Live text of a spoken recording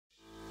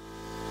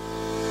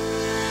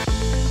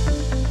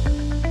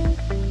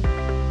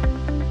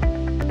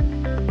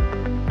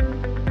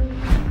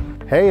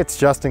Hey, it's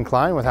Justin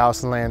Klein with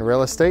House and Land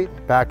Real Estate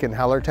back in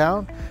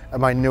Hellertown at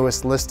my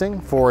newest listing,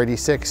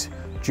 486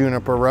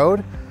 Juniper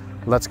Road.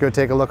 Let's go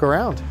take a look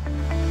around.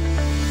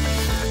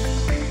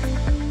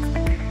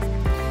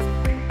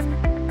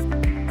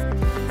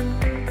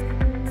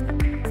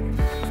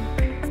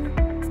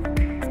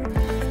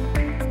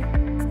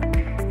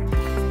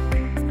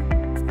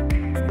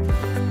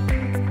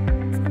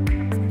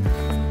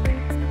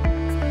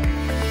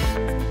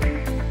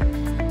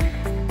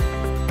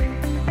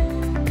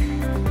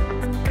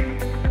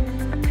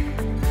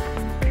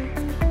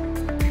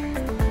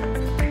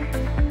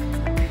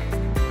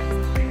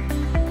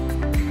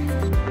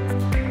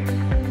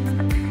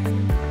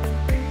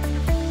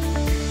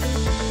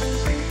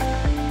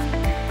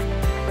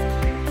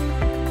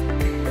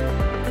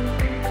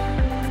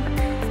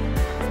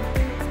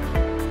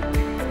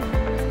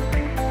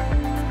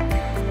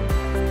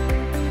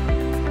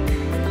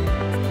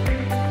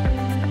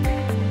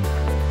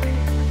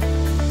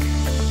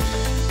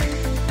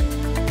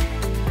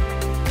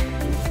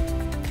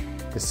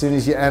 As soon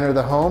as you enter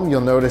the home,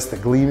 you'll notice the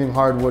gleaming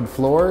hardwood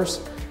floors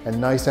and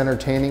nice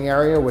entertaining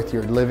area with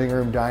your living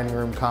room, dining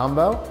room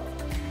combo.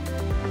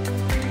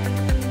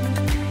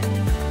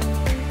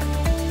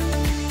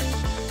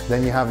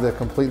 Then you have the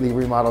completely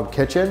remodeled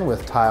kitchen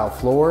with tile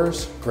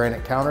floors,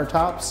 granite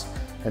countertops,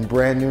 and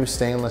brand new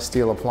stainless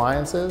steel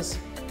appliances.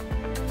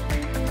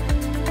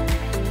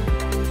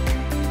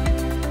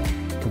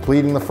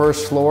 Completing the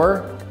first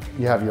floor,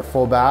 you have your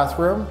full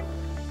bathroom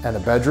and a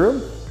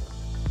bedroom.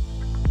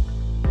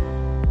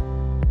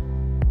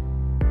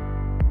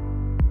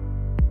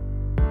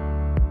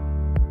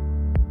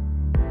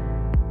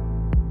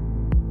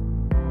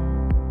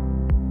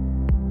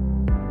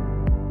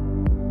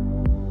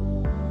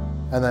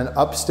 And then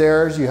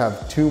upstairs, you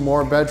have 2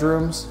 more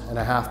bedrooms and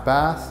a half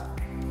bath.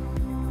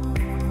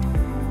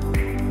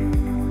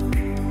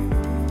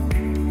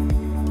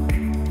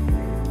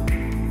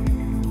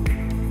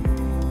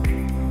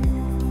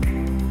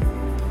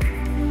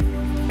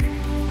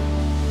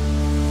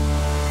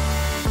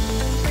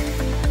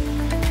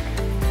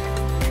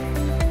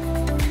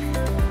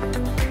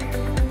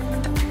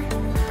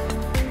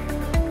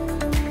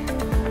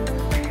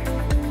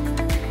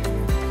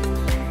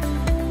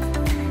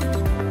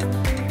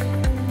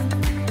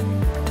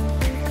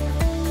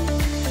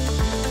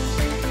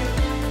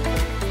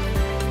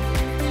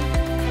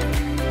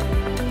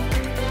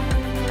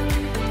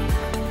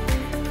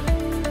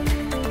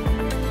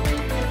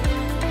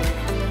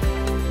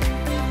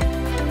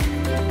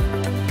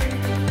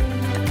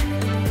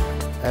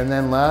 And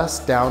then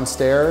last,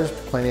 downstairs,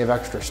 plenty of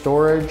extra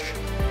storage.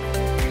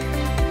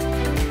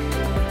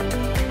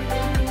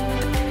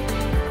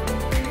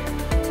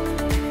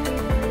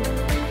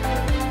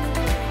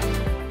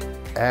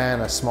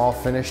 And a small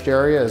finished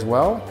area as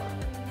well.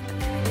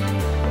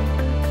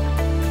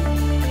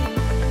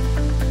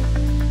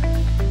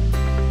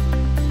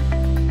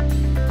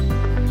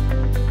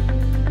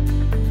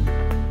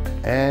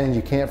 And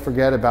you can't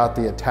forget about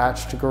the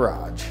attached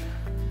garage.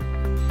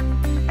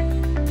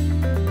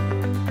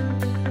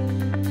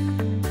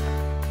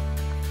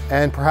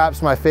 And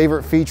perhaps my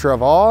favorite feature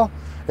of all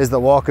is the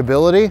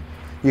walkability.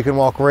 You can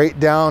walk right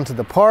down to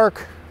the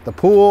park, the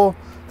pool,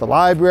 the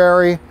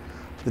library,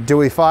 the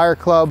Dewey Fire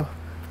Club.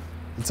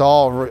 It's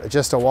all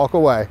just a walk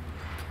away.